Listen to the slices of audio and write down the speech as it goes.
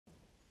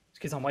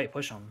Kid's on white.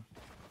 Push him.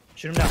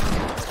 Shoot him down.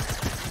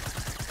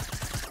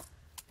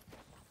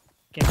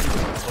 Can't keep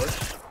him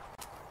push.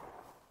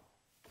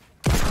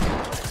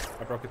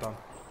 I broke it down.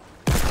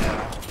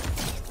 Yeah.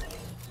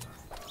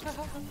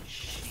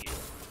 Shit.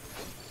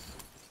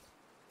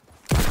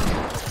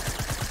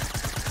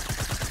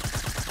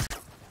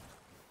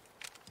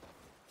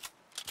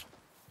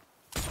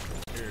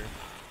 Here.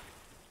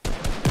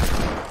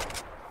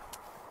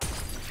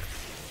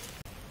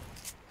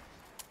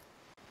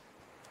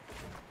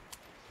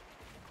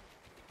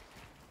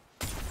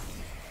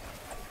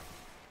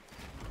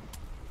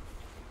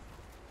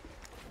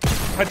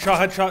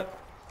 Headshot.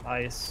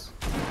 Nice.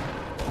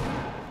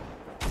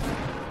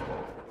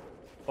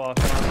 Fuck on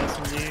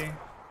SMG.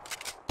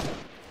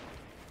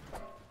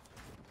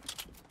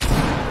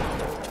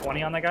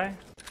 20 on that guy.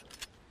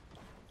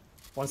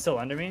 One still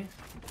under me.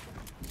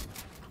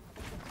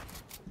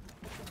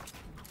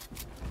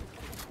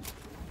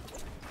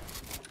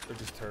 They're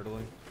just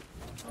turtling.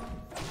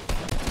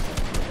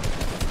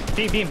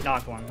 Beam,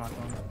 knock one.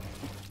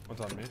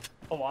 What's on me?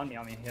 Oh, on me,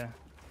 yeah.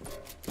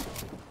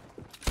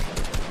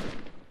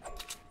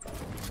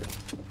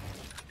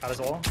 Got his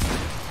wall.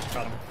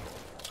 Got him.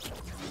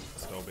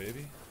 Let's go,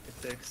 baby. Good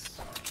fix.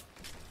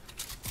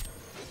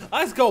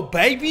 Let's go,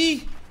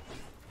 baby!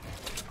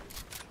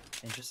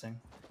 Interesting.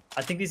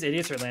 I think these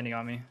idiots are landing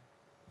on me.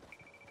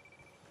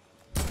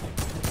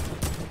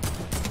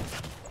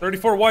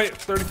 34 white.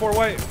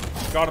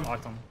 Got him.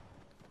 Knocked him.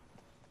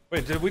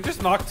 Wait, did we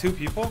just knock 2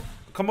 people?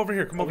 Come over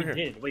here, We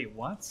did. Wait,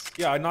 what?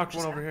 Yeah, I knocked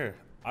one over here.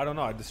 I don't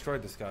know, I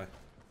destroyed this guy.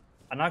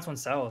 I knocked one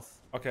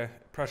south. Okay,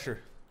 pressure.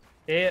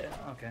 Yeah,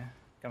 okay.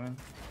 Coming.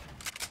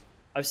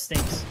 I have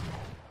stinks.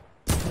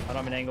 I don't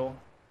have an angle.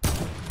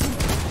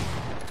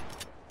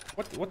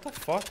 What the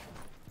fuck?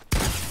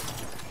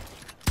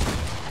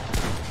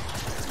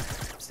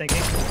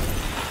 Stinking.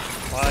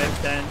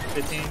 5, 10,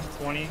 15,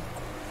 20.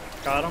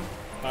 Got him.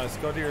 Nice,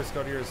 go to yours.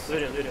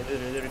 Loot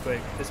it quick.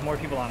 There's more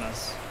people on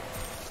us.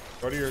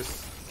 Go to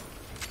yours.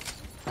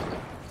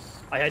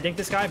 I dinked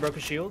this guy, broke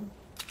his shield.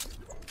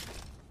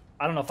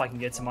 I don't know if I can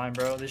get to mine,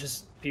 bro. There's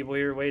just people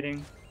here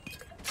waiting.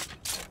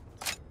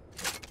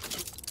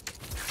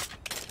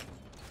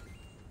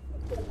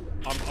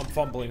 I'm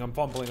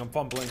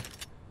fumbling.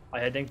 I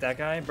had dinked that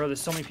guy. Bro,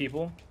 there's so many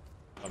people.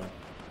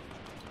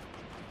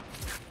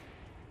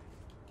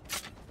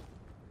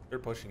 They're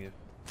pushing you.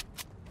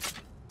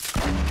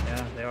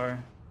 Yeah, they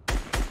are.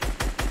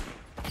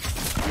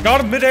 Got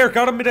him midair.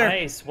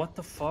 Nice. What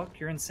the fuck?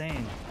 You're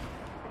insane.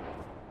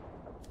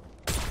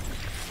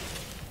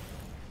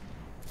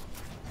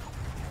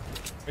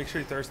 Make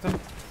sure you thirst him.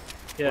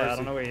 Yeah, I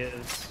don't know where he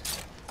is.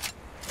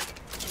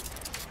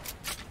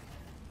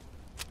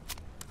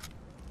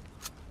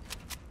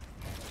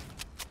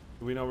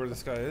 Do we know where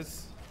this guy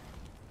is?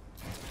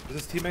 Is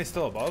his teammate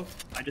still above?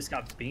 I just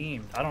got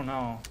beamed. I don't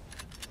know.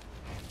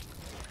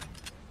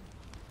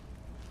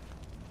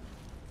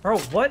 Bro,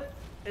 what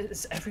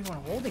is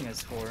everyone holding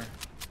us for?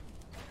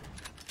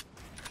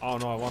 I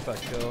don't know. I want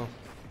that kill.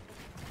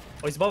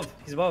 Oh, he's above.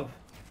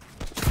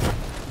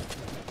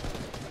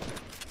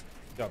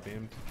 Got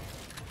beamed.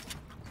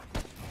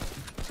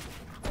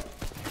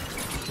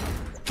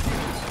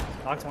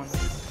 Knocked one.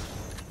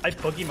 I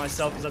boogied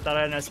myself because I thought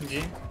I had an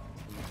SMG.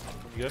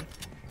 You good?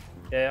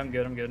 Yeah, I'm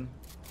good.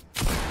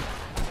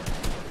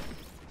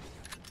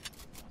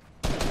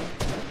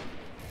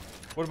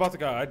 What about the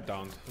guy I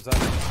downed? Was that?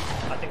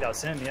 I think that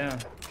was him, yeah.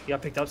 He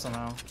got picked up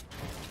somehow.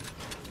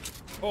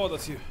 Oh,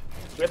 that's you.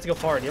 We have to go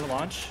forward. Do you have a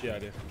launch? Yeah, I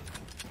do.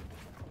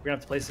 We're gonna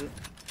have to place it.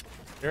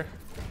 Here?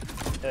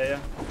 Yeah.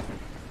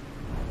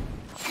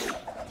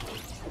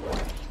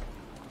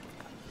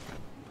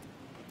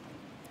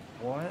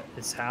 What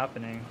is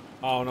happening?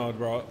 Oh no,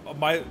 bro.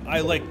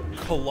 I like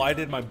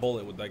collided my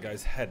bullet with that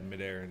guy's head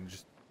midair and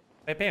just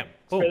bam.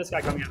 Spray this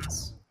guy coming at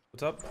us.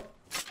 What's up?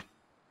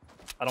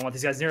 I don't want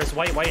these guys near us.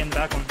 White in the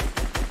back one.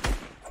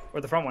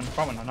 Or the front one.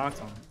 I knocked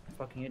him.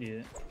 Fucking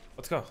idiot.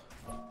 Let's go.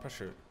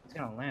 Pressure. He's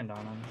gonna land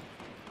on him.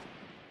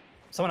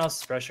 Someone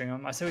else is pressuring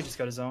him. I say we just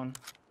go to zone.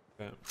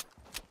 Yeah.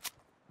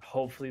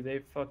 Hopefully they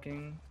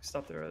fucking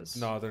stop their res.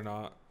 No, they're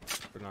not.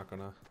 They're not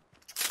gonna.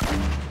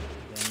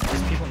 Yeah,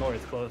 there's people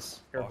north,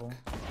 close. Careful.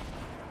 Fuck.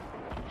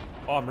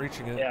 Oh, I'm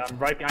reaching it. Yeah, I'm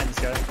right behind this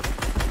guy.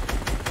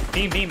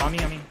 Beam, on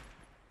me.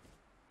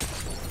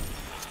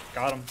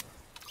 Got him.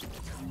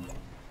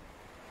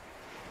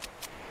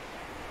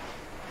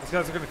 These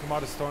guys are gonna come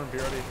out of storm. Be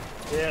ready.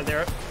 Yeah,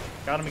 there.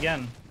 Got him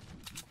again.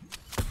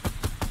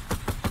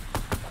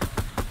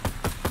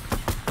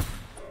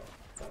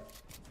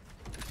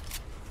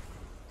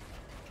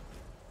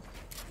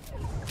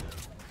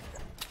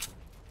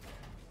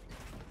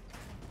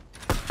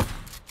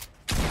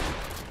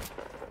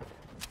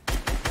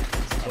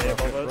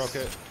 Broke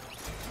it.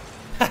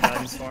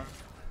 Storm.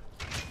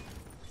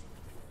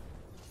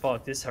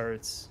 Fuck, this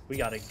hurts. We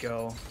gotta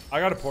go. I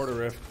got a porter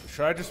rift.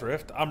 Should I just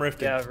rift? I'm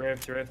rifting. Yeah,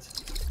 rift.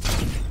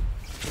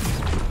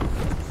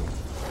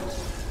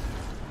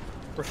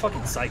 We're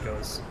fucking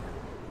psychos.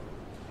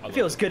 It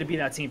feels good to be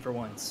that team for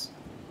once.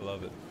 I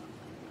love it.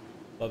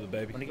 Love it,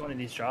 baby. Want to get one of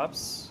these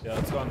drops? Yeah,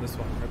 let's go on this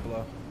one right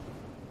below.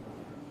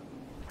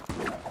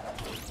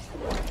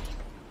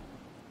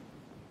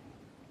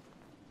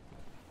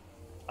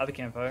 I have a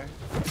campfire.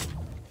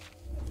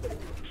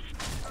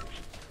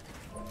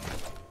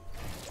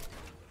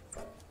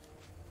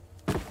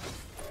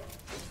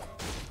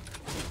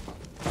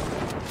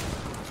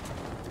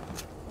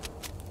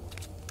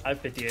 I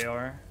have 50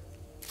 AR.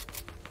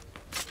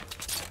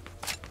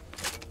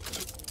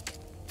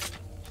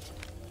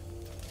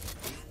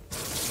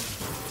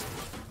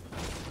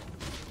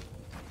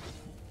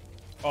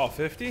 Oh,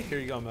 50? Here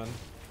you go, man.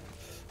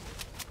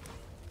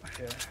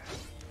 Yeah.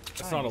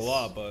 It's not a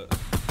lot, but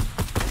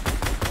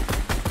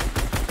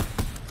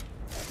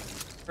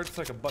hurts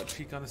like a butt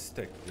cheek on a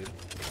stick, dude.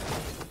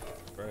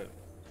 Right.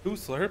 2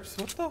 slurps?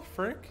 What the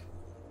frick?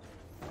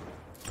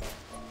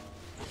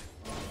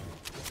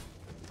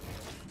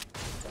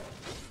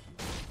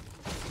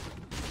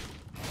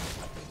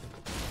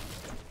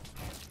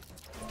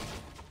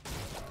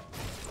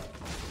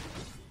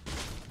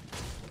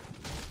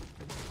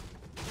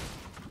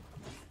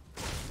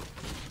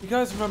 You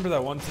guys remember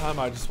that one time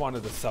I just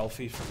wanted a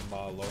selfie from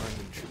Lauren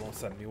and she won't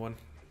send me one?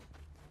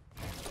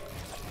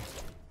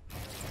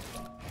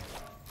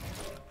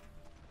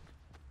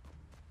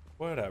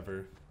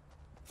 Whatever.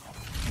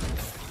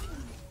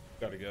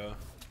 Gotta go.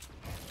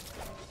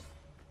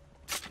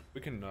 We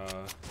can,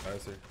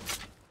 guys here.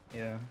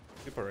 Yeah.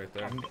 People right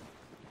there.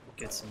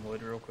 Get some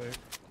wood real quick.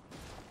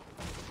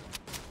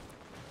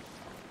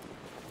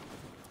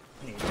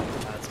 Need to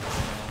add some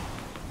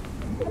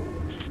ammo.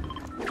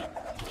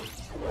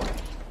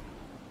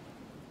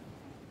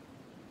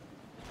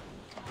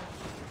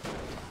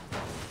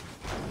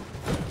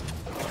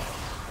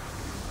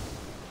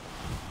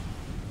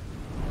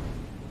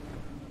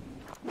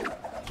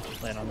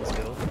 Land on this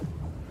build.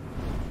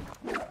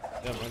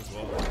 Yeah, might as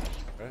well.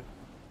 Right?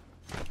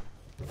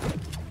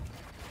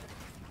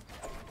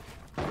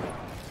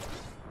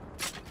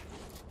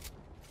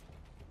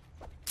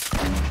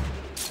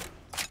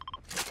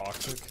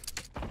 Toxic.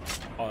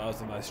 Oh, that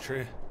was a nice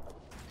tree.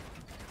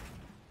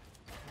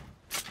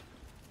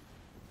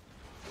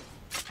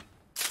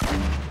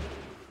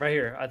 Right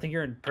here. I think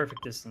you're in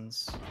perfect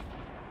distance.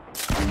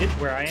 Get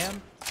where I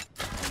am.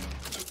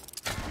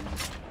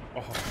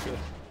 Oh, shit.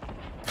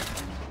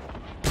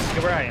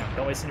 Get where I am.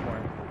 Don't waste any more.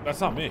 That's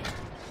not me.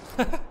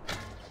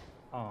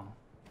 Oh.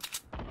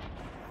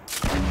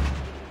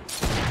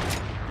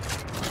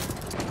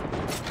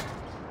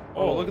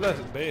 Oh, look at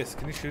that base.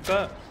 Can you shoot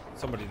that?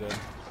 Somebody did. Is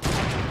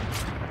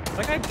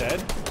that guy dead?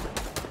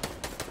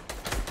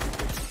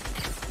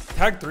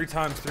 Tagged 3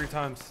 times, 3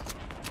 times.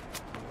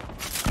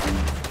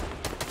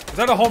 Is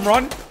that a home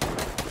run?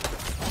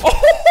 Oh!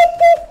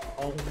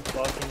 Home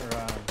fucking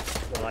run.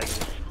 I like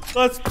it.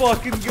 Let's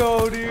fucking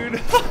go,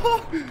 dude.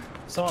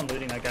 Someone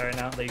looting that guy right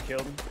now that you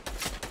killed.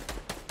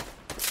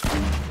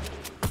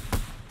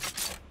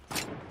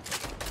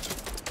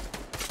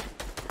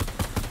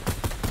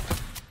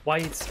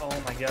 Whites,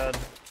 oh my god.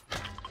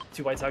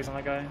 2 white tags on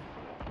that guy.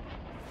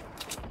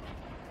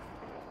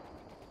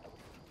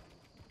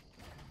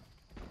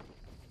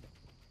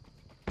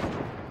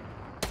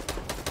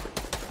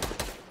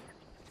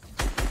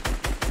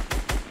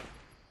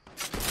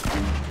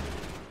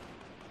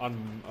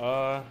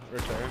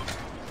 Right there.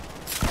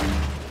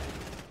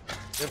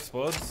 You have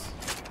spuds?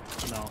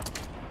 No. I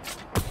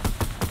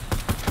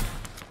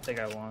think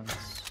I once.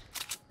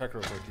 Check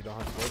real quick, you don't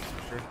have spuds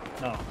for sure?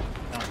 No,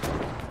 no.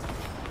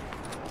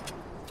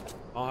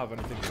 I don't have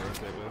anything to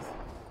rotate with.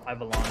 I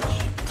have a launch. I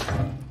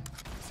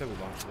said we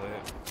launched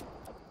late.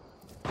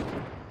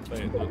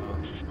 Wait, no.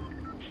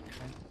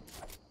 Okay.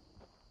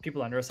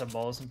 People under us have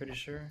balls, I'm pretty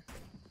sure.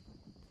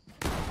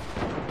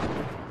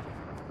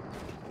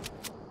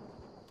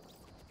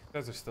 You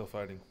guys are still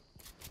fighting.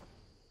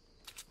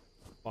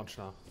 Launch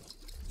now.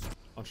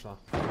 Launch now.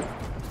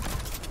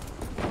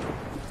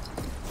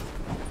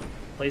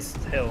 Place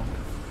hill.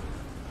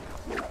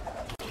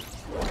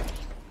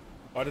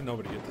 Why did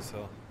nobody get this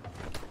hill?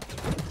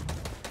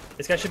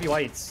 This guy should be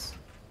whites.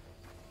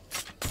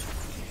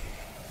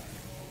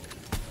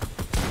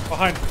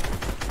 Behind!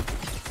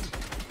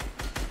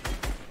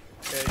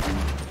 Okay.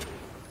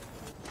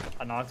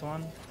 I knocked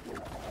one.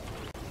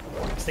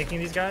 Stinking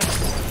these guys.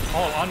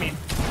 Oh, on me.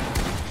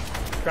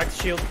 Cracked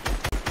the shield.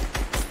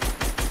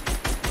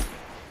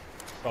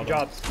 He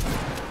drops.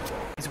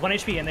 He's 1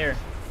 HP in there.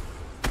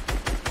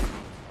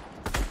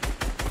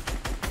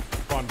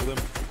 Come on, Bloom.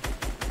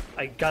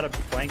 I got a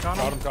blank on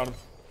him. Got him.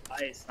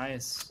 Nice,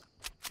 nice.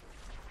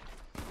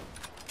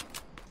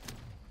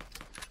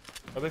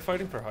 Are they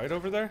fighting for height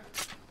over there?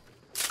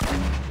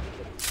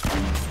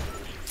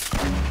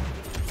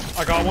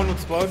 I got one with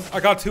explode. I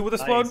got 2 with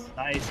explode.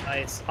 Nice,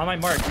 nice. On my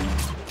mark.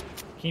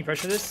 Can you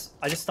pressure this?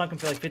 I just stunk him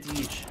for like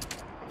 50 each.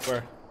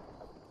 Where?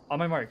 On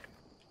my mark.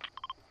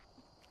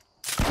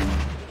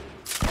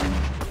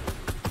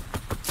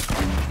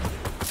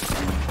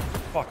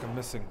 Fuck, I'm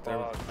missing. There,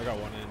 I got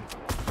one in.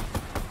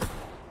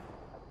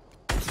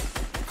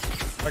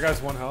 That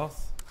guy's 1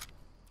 health.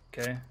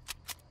 Okay.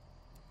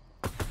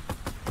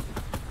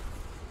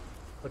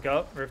 Look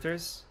up,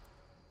 Rifters.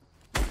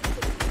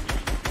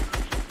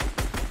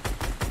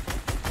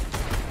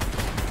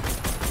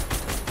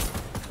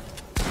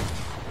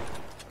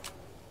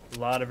 A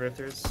lot of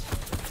Rifters.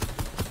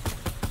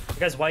 The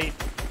guy's white.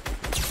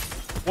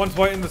 One's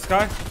white in the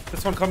sky.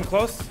 This one coming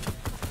close.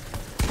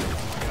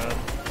 God.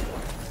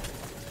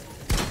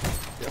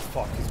 Yeah,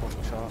 fuck, he's one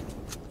shot.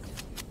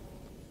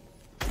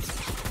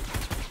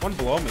 One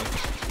below me.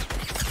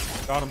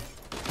 Got him.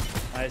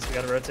 Nice, we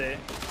gotta rotate.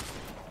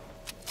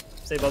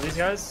 Stay above these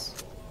guys.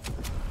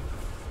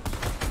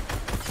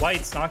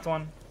 White's knocked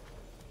one.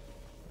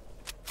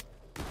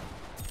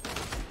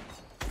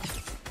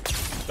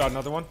 Got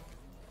another one.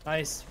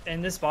 Nice.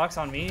 In this box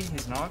on me,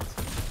 he's knocked.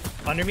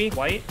 Under me,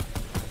 white.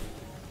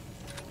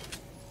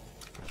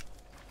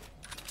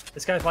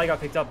 This guy probably got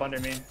picked up under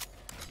me.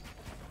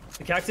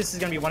 The cactus is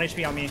gonna be 1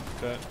 HP on me.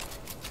 Okay.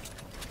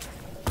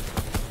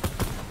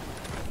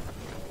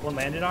 One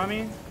landed on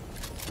me.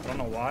 I don't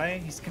know why.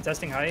 He's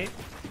contesting height.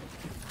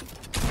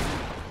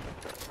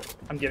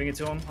 I'm giving it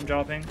to him. I'm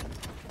dropping.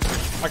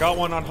 I got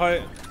one on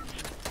height.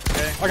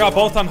 Okay. I got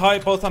both on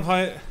height, both on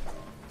height.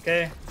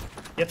 Okay.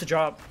 You have to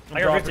drop. I'm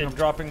I got dropping, rifted. I'm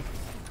dropping.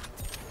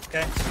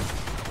 Okay.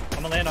 I'm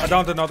gonna land on I you.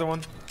 downed another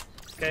one.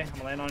 Okay, I'm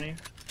gonna land on you.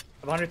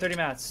 I have 130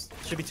 mats.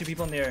 Should be 2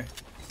 people in the air.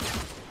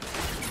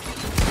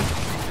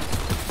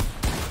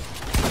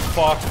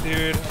 Fuck,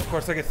 dude. Of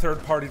course I get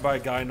third-partied by a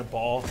guy in a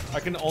ball. I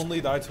can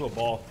only die to a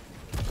ball.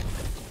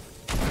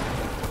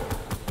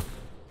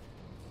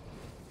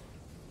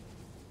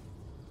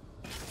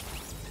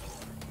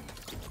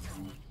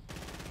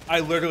 I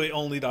literally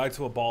only died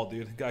to a ball,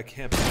 dude. Guy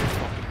can't be a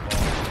fucking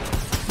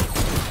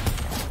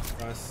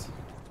ball. Nice.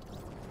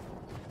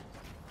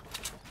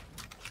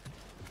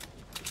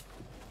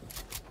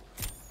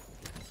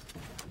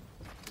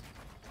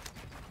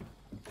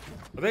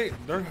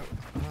 They're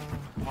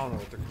I don't know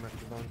what they're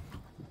connected on.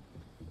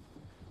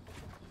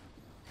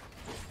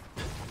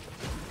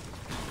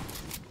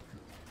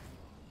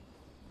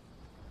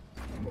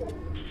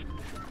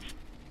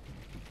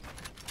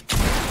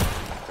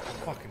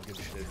 Fucking good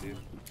shit, dude.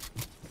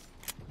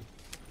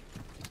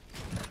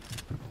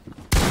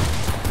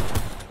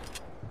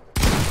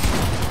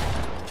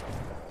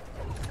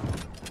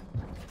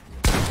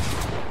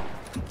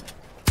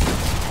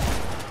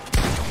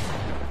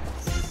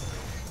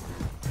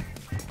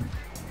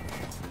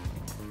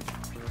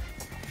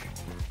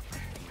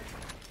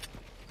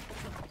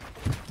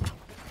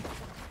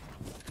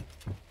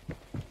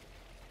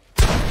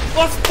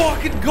 Let's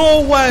fucking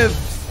go, Web!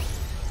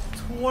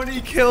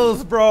 20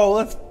 kills, bro.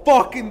 Let's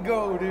fucking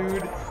go,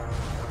 dude.